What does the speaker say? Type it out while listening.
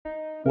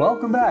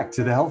Welcome back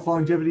to the Health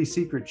Longevity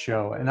Secret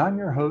Show, and I'm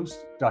your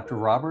host, Dr.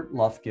 Robert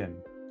Lufkin.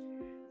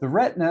 The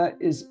retina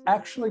is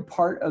actually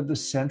part of the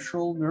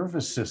central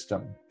nervous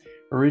system,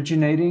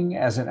 originating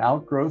as an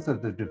outgrowth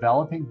of the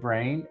developing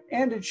brain,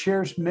 and it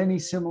shares many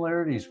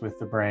similarities with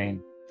the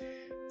brain.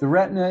 The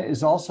retina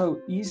is also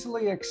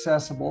easily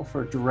accessible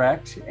for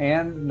direct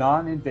and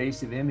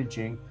non-invasive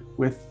imaging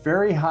with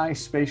very high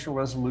spatial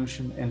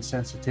resolution and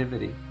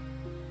sensitivity.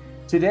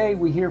 Today,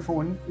 we hear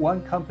from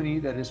one company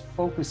that is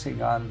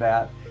focusing on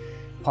that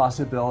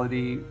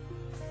possibility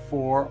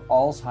for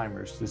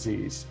Alzheimer's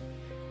disease.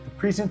 The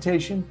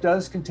presentation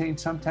does contain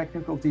some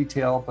technical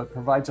detail, but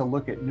provides a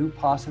look at new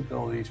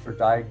possibilities for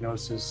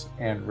diagnosis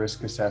and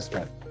risk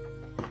assessment.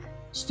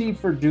 Steve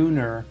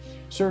Verdooner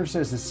serves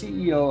as the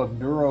CEO of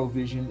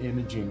Neurovision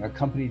Imaging, a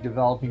company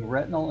developing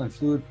retinal and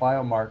fluid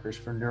biomarkers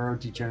for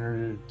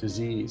neurodegenerative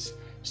disease.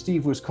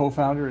 Steve was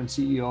co-founder and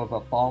CEO of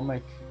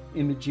Ophthalmic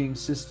Imaging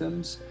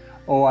Systems.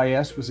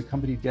 OIS was a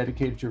company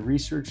dedicated to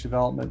research,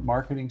 development,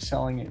 marketing,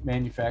 selling,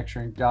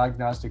 manufacturing,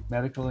 diagnostic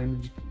medical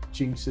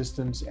imaging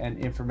systems, and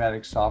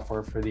informatics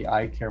software for the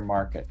eye care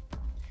market.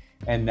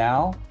 And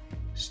now,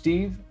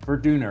 Steve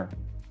Verdooner.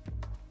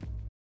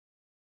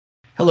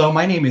 Hello,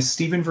 my name is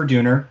Steven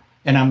Verdooner,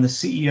 and I'm the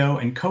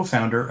CEO and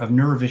co-founder of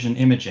Neurovision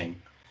Imaging.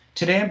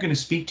 Today, I'm going to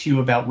speak to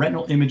you about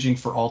retinal imaging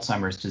for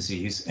Alzheimer's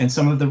disease and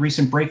some of the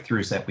recent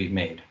breakthroughs that we've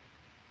made.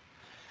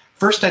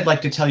 First, I'd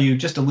like to tell you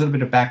just a little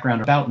bit of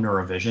background about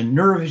Neurovision.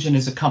 Neurovision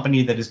is a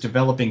company that is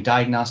developing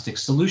diagnostic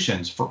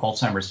solutions for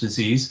Alzheimer's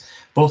disease,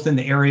 both in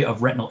the area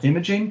of retinal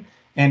imaging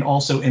and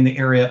also in the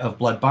area of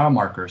blood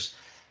biomarkers.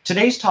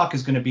 Today's talk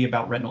is going to be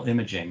about retinal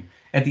imaging.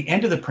 At the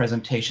end of the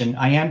presentation,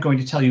 I am going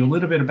to tell you a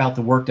little bit about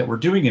the work that we're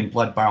doing in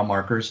blood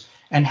biomarkers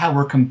and how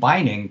we're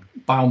combining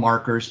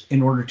biomarkers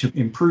in order to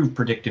improve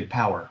predictive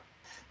power.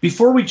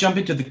 Before we jump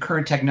into the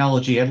current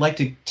technology, I'd like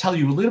to tell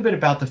you a little bit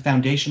about the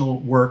foundational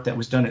work that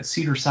was done at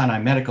Cedars-Sinai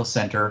Medical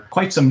Center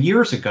quite some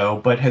years ago,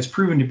 but has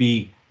proven to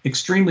be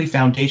extremely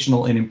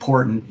foundational and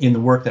important in the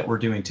work that we're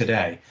doing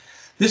today.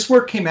 This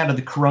work came out of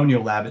the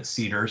coronial lab at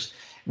Cedars,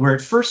 where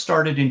it first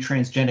started in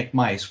transgenic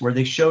mice, where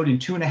they showed in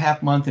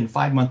 2.5-month and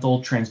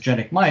 5-month-old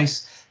transgenic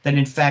mice that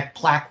in fact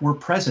plaque were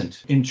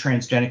present in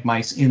transgenic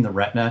mice in the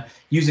retina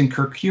using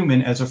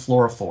curcumin as a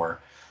fluorophore.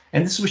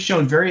 And this was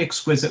shown very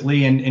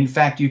exquisitely, and in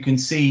fact you can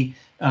see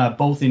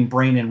both in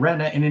brain and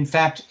retina, and in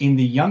fact in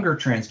the younger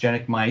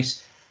transgenic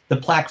mice, the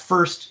plaque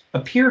first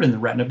appeared in the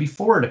retina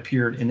before it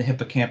appeared in the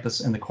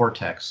hippocampus and the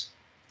cortex.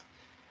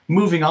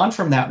 Moving on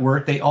from that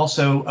work, they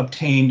also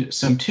obtained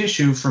some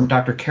tissue from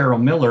Dr. Carol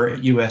Miller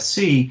at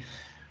USC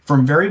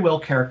from very well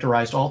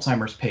characterized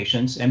Alzheimer's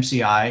patients,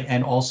 MCI,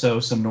 and also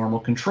some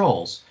normal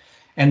controls.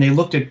 And they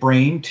looked at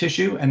brain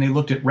tissue and they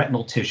looked at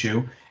retinal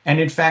tissue. And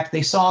in fact,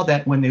 they saw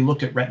that when they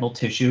looked at retinal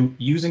tissue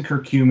using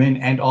curcumin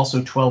and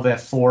also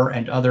 12F4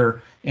 and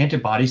other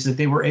antibodies, that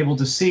they were able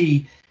to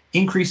see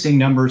increasing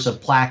numbers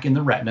of plaque in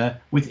the retina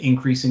with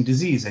increasing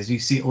disease, as you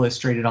see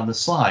illustrated on the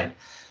slide.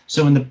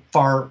 So in the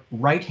far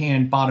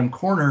right-hand bottom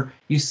corner,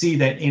 you see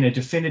that in a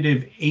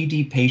definitive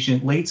AD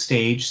patient, late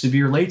stage,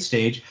 severe late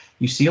stage,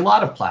 you see a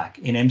lot of plaque.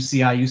 In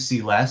MCI, you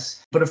see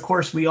less. But of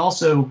course, we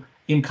also,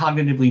 in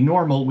cognitively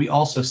normal, we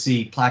also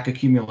see plaque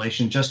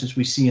accumulation just as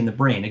we see in the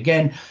brain.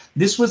 Again,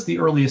 this was the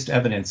earliest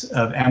evidence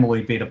of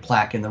amyloid beta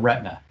plaque in the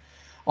retina.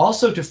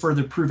 Also, to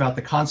further prove out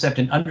the concept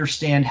and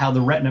understand how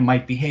the retina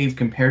might behave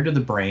compared to the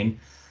brain,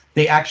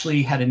 they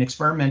actually had an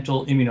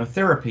experimental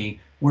immunotherapy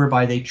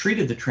whereby they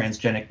treated the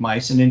transgenic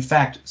mice and in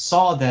fact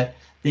saw that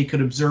they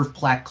could observe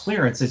plaque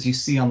clearance, as you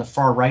see on the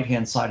far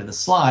right-hand side of the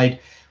slide,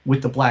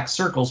 with the black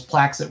circles.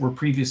 Plaques that were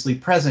previously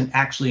present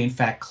actually in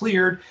fact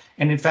cleared,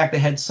 and in fact they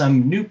had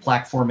some new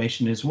plaque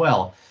formation as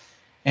well.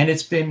 And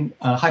it's been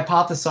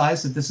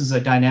hypothesized that this is a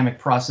dynamic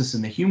process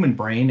in the human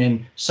brain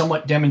and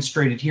somewhat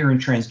demonstrated here in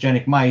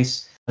transgenic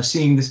mice,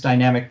 seeing this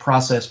dynamic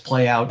process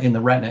play out in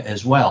the retina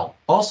as well.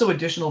 Also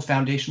additional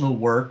foundational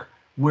work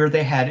where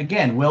they had,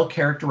 again,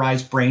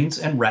 well-characterized brains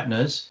and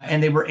retinas,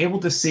 and they were able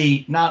to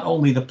see not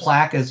only the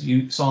plaque, as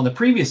you saw in the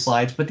previous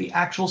slides, but the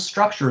actual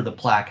structure of the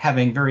plaque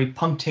having very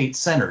punctate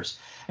centers.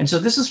 And so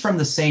this is from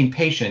the same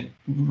patient,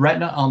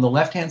 retina on the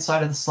left-hand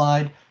side of the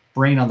slide,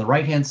 brain on the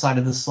right-hand side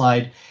of the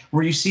slide,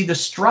 where you see the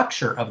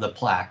structure of the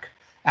plaque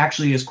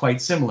actually is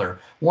quite similar.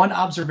 One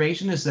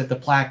observation is that the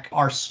plaque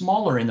are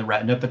smaller in the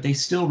retina, but they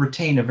still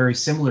retain a very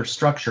similar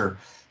structure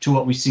to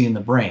what we see in the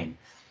brain.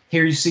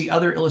 Here you see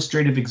other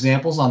illustrative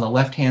examples on the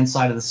left-hand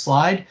side of the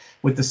slide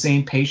with the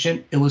same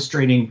patient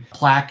illustrating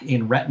plaque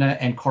in retina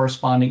and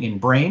corresponding in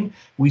brain.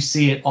 We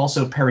see it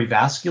also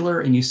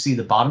perivascular, and you see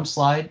the bottom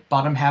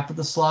half of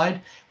the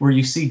slide, where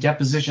you see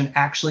deposition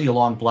actually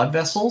along blood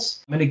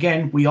vessels. And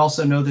again, we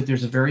also know that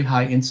there's a very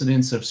high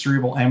incidence of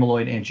cerebral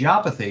amyloid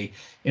angiopathy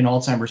in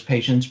Alzheimer's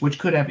patients, which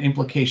could have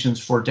implications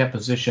for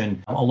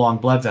deposition along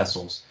blood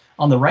vessels.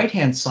 On the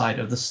right-hand side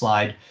of the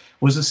slide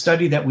was a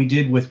study that we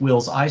did with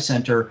Wills Eye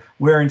Center,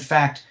 where in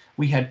fact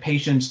we had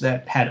patients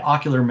that had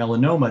ocular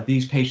melanoma.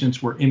 These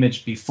patients were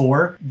imaged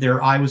before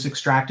their eye was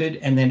extracted,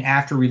 and then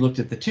after we looked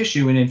at the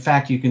tissue. And in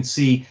fact, you can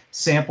see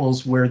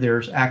samples where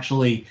there's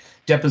actually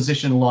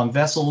deposition along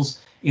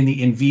vessels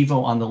in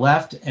vivo on the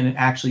left, and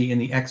actually in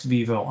the ex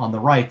vivo on the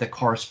right that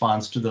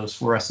corresponds to those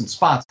fluorescent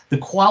spots. The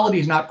quality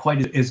is not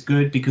quite as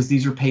good because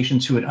these are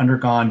patients who had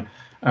undergone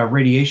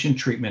radiation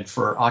treatment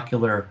for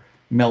ocular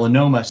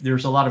melanoma.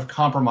 There's a lot of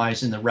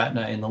compromise in the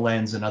retina, in the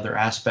lens, and other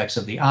aspects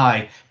of the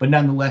eye, but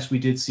nonetheless, we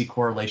did see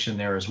correlation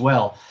there as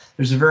well.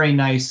 There's a very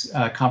nice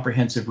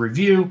comprehensive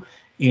review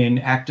in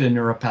Acta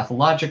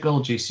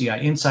Neuropathological,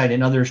 JCI Insight,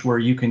 and others where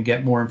you can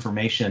get more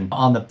information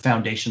on the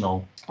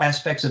foundational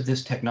aspects of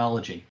this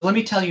technology. Let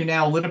me tell you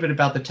now a little bit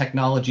about the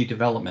technology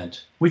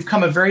development. We've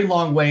come a very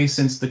long way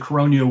since the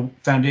coronial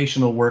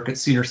foundational work at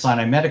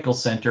Cedars-Sinai Medical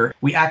Center.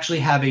 We actually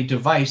have a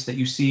device that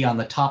you see on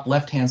the top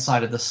left-hand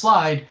side of the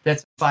slide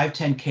that's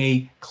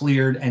 510K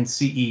cleared and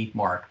CE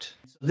marked.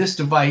 This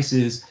device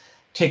is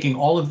taking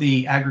all of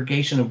the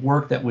aggregation of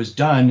work that was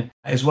done,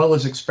 as well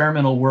as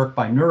experimental work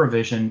by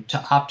Neurovision, to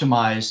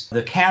optimize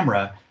the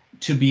camera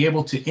to be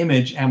able to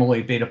image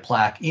amyloid beta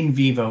plaque in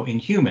vivo in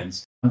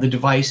humans. The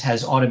device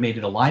has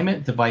automated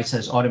alignment, the device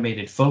has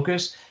automated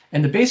focus,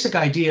 and the basic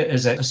idea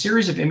is that a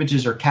series of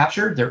images are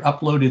captured, they're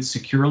uploaded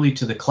securely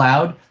to the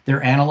cloud,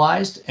 they're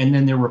analyzed, and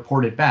then they're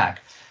reported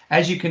back.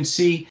 As you can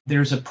see,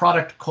 there's a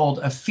product called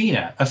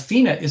Athena.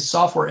 Athena is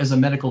software as a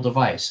medical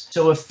device.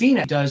 So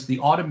Athena does the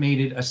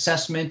automated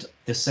assessment,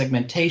 the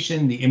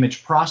segmentation, the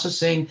image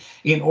processing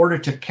in order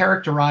to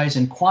characterize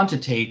and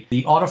quantitate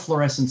the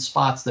autofluorescent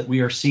spots that we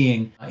are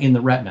seeing in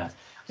the retina.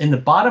 In the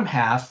bottom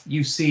half,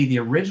 you see the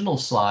original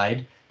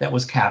slide that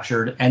was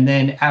captured, and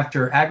then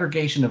after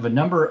aggregation of a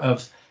number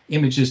of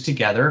images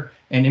together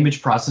and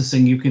image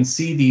processing, you can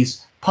see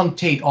these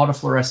punctate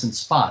autofluorescent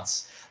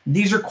spots.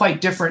 These are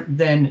quite different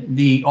than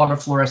the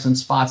autofluorescent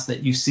spots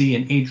that you see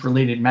in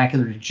age-related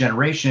macular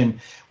degeneration,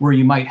 where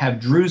you might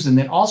have drusen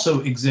that also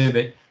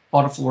exhibit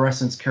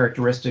autofluorescence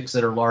characteristics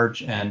that are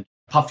large and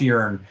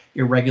puffier and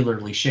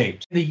irregularly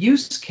shaped. The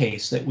use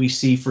case that we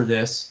see for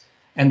this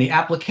and the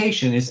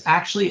application is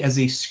actually as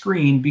a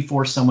screen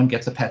before someone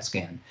gets a PET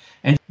scan.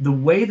 And the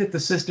way that the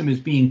system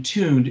is being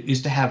tuned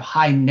is to have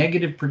high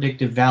negative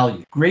predictive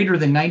value, greater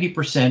than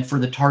 90% for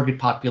the target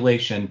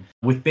population,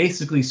 with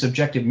basically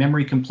subjective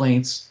memory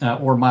complaints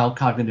or mild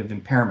cognitive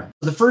impairment.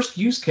 The first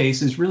use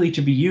case is really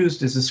to be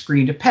used as a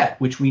screen to PET,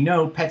 which we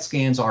know PET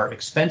scans are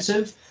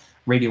expensive,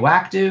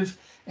 radioactive,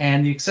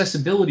 and the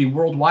accessibility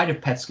worldwide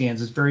of PET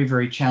scans is very,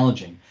 very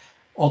challenging.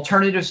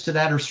 Alternatives to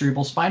that are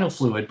cerebral spinal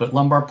fluid, but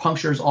lumbar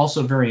puncture is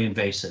also very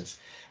invasive.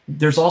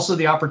 There's also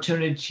the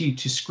opportunity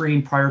to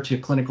screen prior to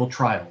clinical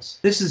trials.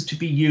 This is to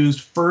be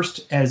used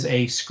first as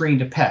a screen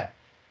to PET.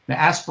 Now,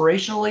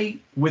 aspirationally,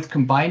 with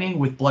combining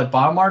with blood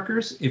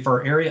biomarkers, if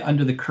our area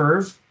under the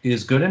curve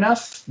is good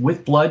enough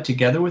with blood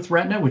together with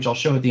retina, which I'll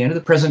show at the end of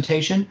the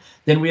presentation,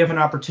 then we have an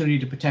opportunity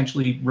to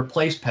potentially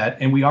replace PET.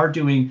 And we are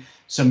doing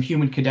some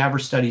human cadaver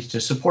studies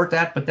to support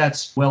that, but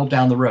that's well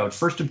down the road.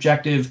 First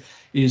objective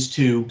is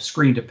to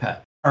screen to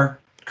PET. Our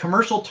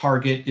commercial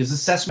target is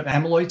assessment of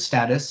amyloid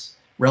status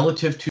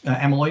relative to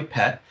amyloid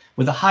PET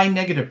with a high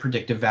negative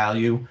predictive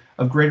value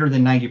of greater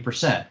than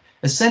 90%,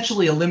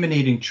 essentially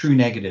eliminating true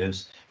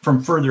negatives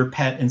from further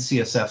PET and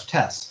CSF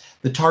tests.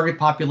 The target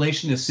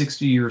population is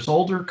 60 years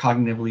older,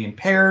 cognitively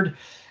impaired,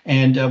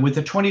 and with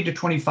a 20 to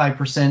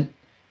 25%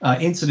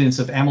 incidence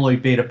of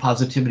amyloid beta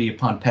positivity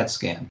upon PET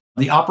scan.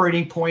 The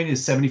operating point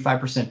is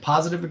 75%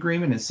 positive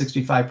agreement and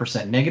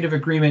 65% negative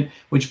agreement,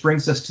 which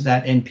brings us to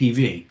that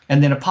NPV.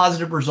 And then a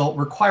positive result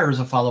requires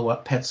a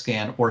follow-up PET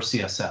scan or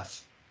CSF.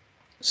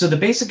 So the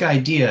basic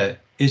idea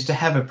is to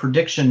have a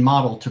prediction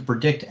model to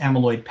predict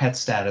amyloid PET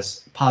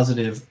status,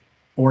 positive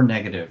or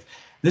negative.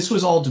 This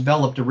was all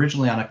developed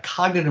originally on a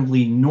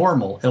cognitively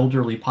normal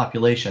elderly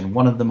population,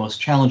 one of the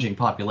most challenging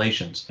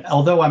populations.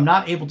 Although I'm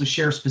not able to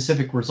share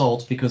specific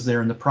results because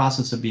they're in the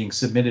process of being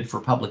submitted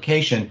for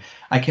publication,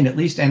 I can at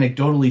least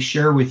anecdotally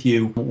share with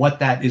you what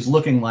that is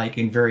looking like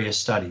in various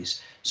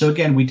studies. So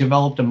again, we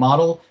developed a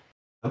model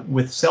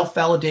with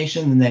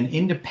self-validation and then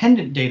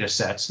independent data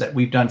sets that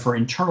we've done for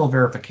internal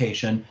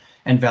verification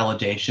and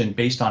validation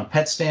based on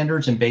PET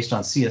standards and based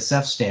on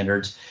CSF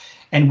standards.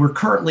 And we're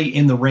currently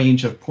in the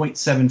range of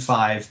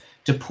 0.75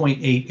 to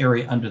 0.8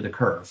 area under the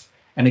curve.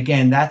 And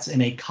again, that's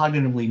in a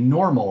cognitively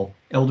normal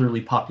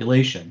elderly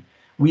population.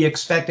 We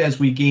expect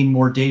as we gain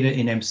more data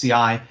in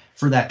MCI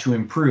for that to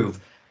improve.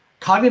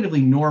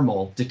 Cognitively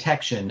normal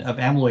detection of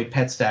amyloid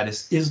PET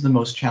status is the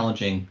most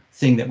challenging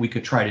thing that we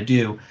could try to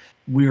do.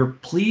 We're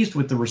pleased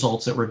with the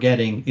results that we're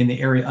getting in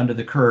the area under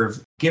the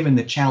curve, given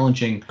the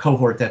challenging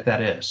cohort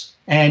that is.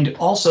 And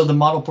also the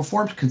model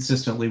performed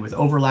consistently with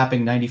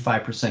overlapping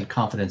 95%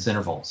 confidence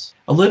intervals.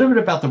 A little bit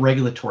about the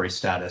regulatory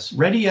status.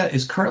 Retia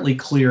is currently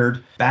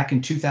cleared back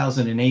in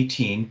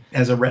 2018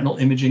 as a retinal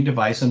imaging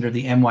device under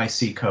the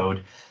MYC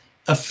code.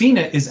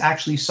 Athena is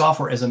actually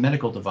software as a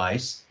medical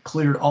device,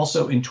 cleared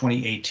also in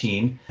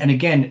 2018. And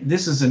again,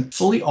 this is a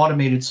fully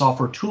automated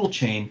software tool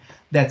chain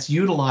that's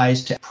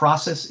utilized to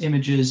process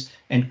images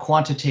and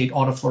quantitate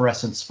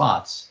autofluorescent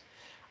spots.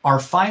 Our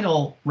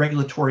final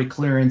regulatory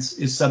clearance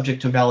is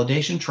subject to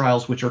validation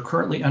trials, which are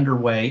currently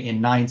underway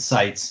in 9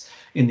 sites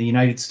in the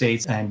United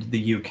States and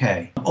the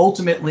UK.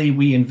 Ultimately,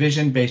 we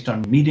envision, based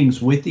on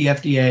meetings with the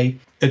FDA,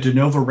 a de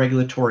novo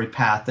regulatory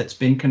path that's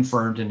been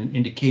confirmed and an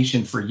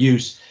indication for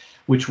use,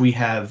 which we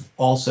have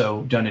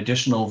also done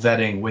additional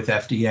vetting with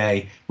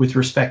FDA with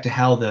respect to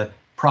how the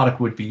product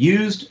would be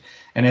used.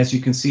 And as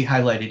you can see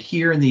highlighted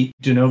here in the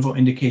de novo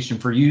indication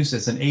for use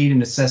as an aid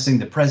in assessing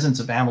the presence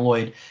of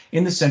amyloid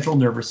in the central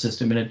nervous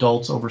system in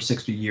adults over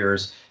 60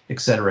 years, et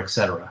cetera, et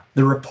cetera.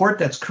 The report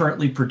that's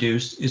currently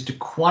produced is to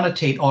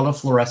quantitate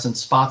autofluorescent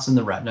spots in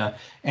the retina.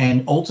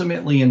 And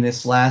ultimately, in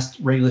this last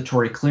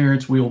regulatory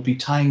clearance, we will be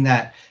tying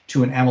that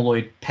to an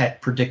amyloid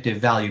PET predictive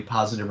value,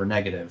 positive or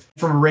negative.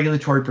 From a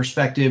regulatory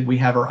perspective, we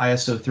have our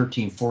ISO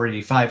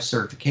 13485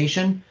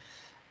 certification.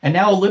 And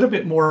now a little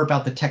bit more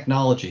about the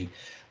technology.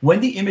 When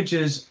the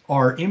images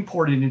are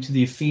imported into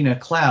the Athena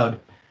cloud,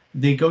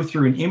 they go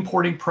through an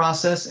importing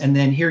process, and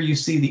then here you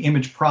see the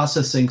image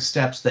processing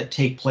steps that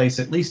take place,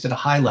 at least at a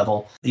high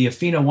level. The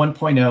Athena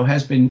 1.0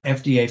 has been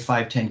FDA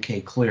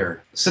 510K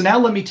cleared. So now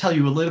let me tell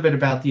you a little bit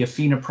about the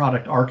Athena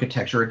product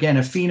architecture. Again,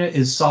 Athena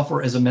is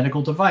software as a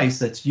medical device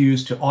that's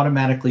used to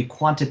automatically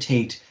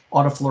quantitate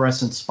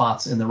autofluorescent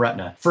spots in the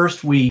retina.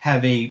 First, we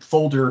have a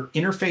folder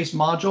interface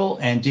module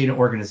and data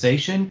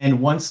organization. And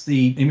once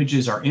the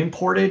images are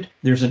imported,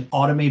 there's an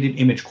automated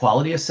image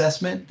quality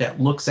assessment that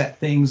looks at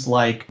things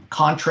like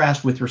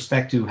contrast with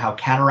respect to how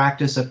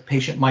cataractous a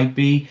patient might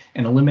be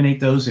and eliminate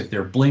those if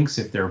they're blinks,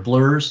 if they're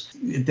blurs.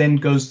 It then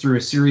goes through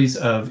a series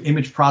of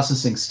image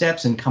processing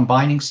steps and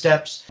combining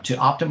steps to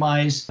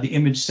optimize the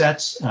image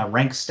sets,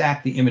 rank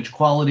stack the image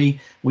quality.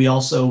 We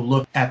also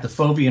look at the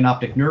fovea and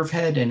optic nerve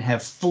head and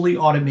have fully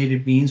automated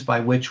means by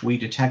which we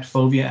detect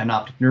fovea and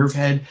optic nerve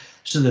head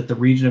so that the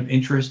region of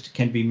interest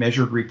can be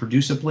measured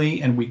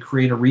reproducibly, and we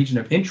create a region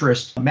of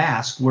interest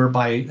mask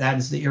whereby that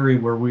is the area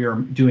where we are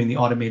doing the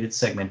automated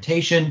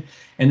segmentation,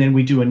 and then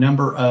we do a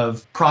number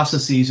of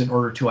processes in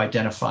order to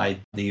identify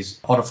these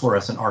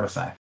autofluorescent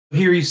artifacts.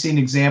 Here you see an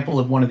example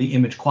of one of the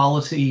image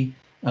quality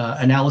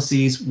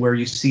analyses where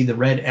you see the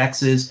red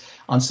X's.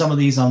 On some of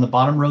these on the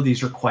bottom row,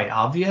 these are quite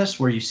obvious,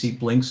 where you see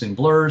blinks and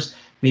blurs,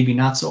 maybe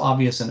not so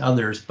obvious in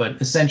others,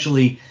 but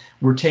essentially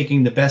we're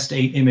taking the best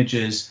 8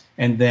 images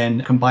and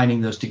then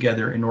combining those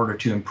together in order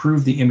to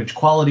improve the image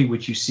quality,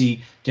 which you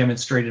see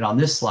demonstrated on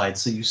this slide.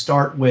 So you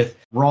start with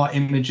raw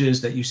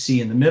images that you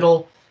see in the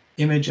middle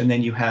image, and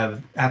then you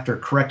have, after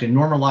correct and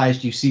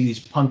normalized, you see these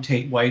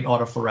punctate white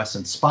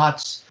autofluorescent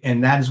spots,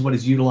 and that is what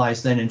is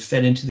utilized then and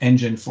fed into the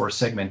engine for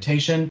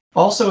segmentation.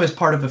 Also, as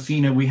part of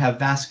Athena, we have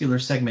vascular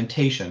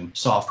segmentation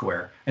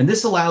software, and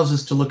this allows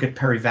us to look at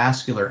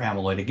perivascular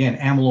amyloid, again,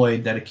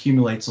 amyloid that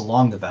accumulates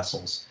along the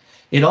vessels.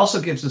 It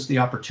also gives us the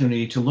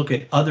opportunity to look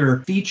at other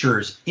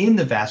features in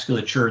the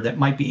vasculature that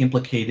might be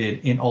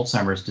implicated in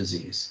Alzheimer's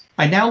disease.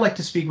 I'd now like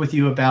to speak with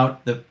you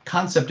about the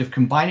concept of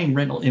combining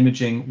retinal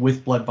imaging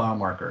with blood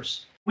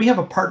biomarkers. We have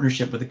a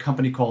partnership with a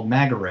company called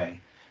MagArray.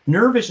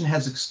 NeuroVision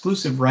has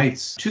exclusive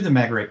rights to the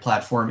MagArray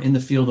platform in the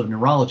field of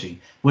neurology.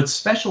 What's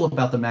special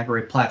about the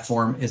MagArray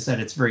platform is that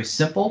it's very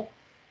simple,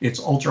 it's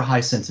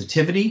ultra-high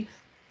sensitivity,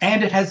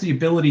 and it has the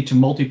ability to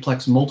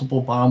multiplex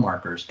multiple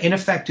biomarkers, in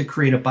effect to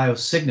create a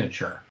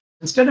biosignature.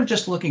 Instead of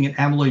just looking at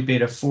amyloid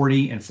beta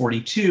 40 and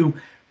 42,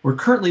 we're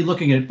currently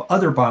looking at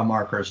other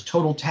biomarkers,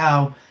 total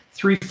tau,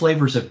 3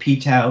 flavors of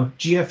p-tau,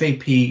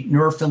 GFAP,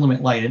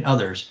 neurofilament light, and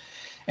others.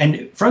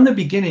 And from the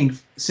beginning,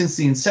 since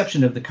the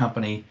inception of the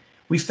company,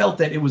 we felt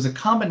that it was a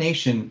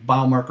combination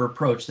biomarker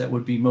approach that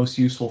would be most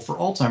useful for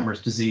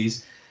Alzheimer's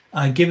disease,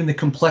 given the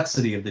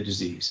complexity of the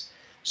disease.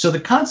 So the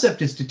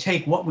concept is to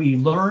take what we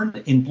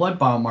learned in blood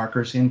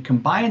biomarkers and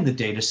combine the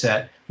data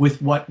set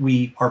with what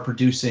we are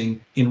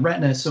producing in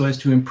retina so as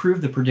to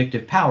improve the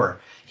predictive power.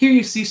 Here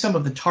you see some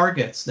of the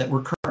targets that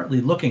we're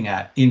currently looking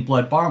at in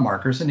blood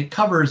biomarkers, and it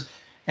covers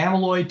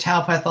amyloid,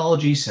 tau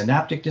pathology,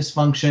 synaptic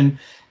dysfunction,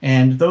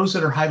 and those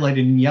that are highlighted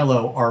in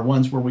yellow are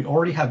ones where we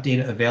already have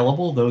data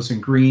available. Those in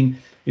green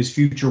is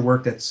future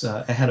work that's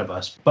ahead of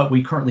us, but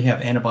we currently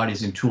have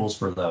antibodies and tools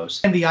for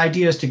those. And the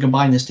idea is to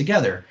combine this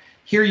together.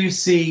 Here you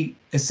see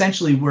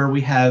essentially where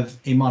we have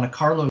a Monte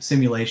Carlo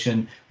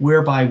simulation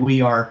whereby we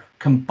are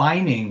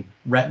combining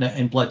retina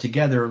and blood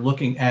together,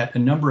 looking at a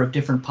number of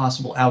different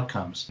possible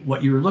outcomes.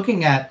 What you're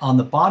looking at on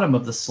the bottom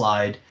of the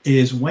slide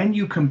is when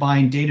you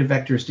combine data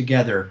vectors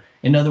together,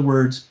 in other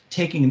words,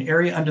 taking an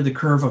area under the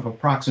curve of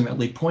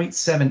approximately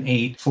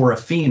 0.78 for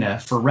Athena,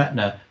 for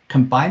retina,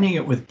 combining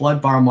it with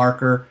blood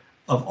biomarker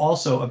of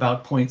also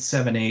about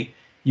 0.78,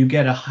 you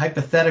get a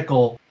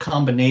hypothetical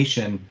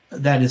combination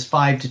that is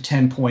 5 to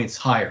 10 points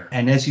higher.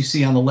 And as you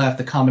see on the left,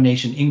 the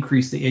combination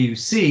increased the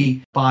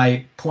AUC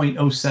by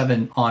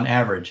 0.07 on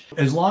average.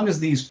 As long as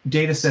these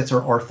data sets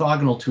are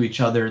orthogonal to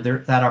each other,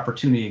 that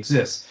opportunity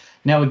exists.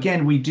 Now,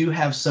 again, we do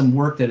have some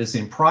work that is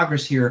in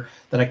progress here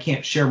that I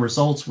can't share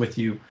results with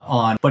you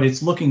on, but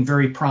it's looking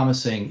very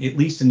promising, at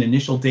least in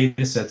initial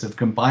data sets of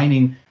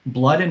combining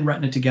blood and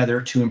retina together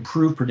to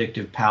improve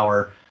predictive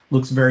power.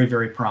 Looks very,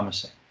 very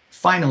promising.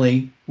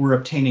 Finally, we're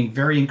obtaining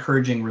very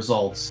encouraging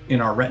results in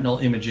our retinal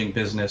imaging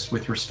business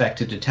with respect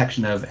to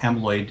detection of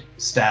amyloid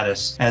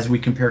status as we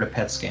compare to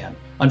PET scan.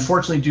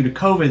 Unfortunately, due to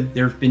COVID,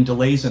 there have been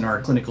delays in our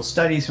clinical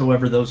studies.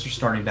 However, those are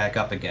starting back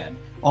up again.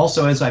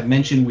 Also, as I've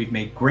mentioned, we've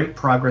made great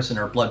progress in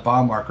our blood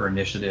biomarker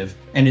initiative,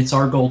 and it's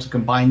our goal to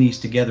combine these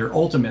together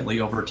ultimately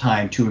over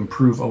time to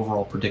improve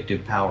overall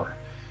predictive power.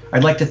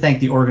 I'd like to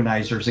thank the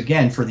organizers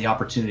again for the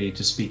opportunity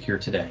to speak here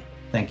today.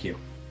 Thank you.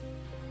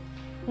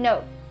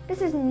 Note: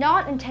 this is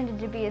not intended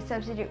to be a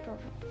substitute for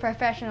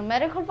professional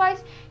medical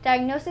advice,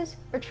 diagnosis,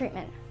 or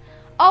treatment.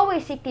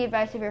 Always seek the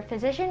advice of your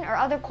physician or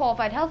other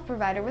qualified health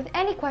provider with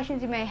any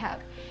questions you may have.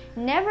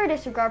 Never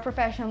disregard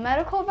professional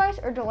medical advice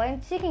or delay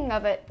in seeking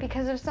of it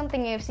because of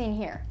something you have seen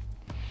here.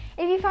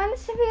 If you find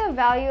this to be of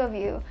value of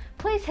you,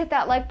 please hit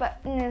that like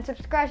button and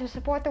subscribe to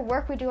support the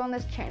work we do on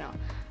this channel.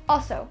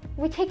 Also,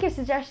 we take your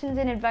suggestions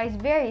and advice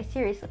very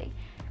seriously.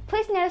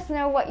 Please let us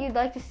know what you'd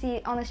like to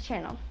see on this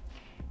channel.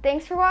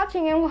 Thanks for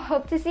watching, and we'll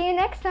hope to see you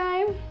next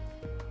time!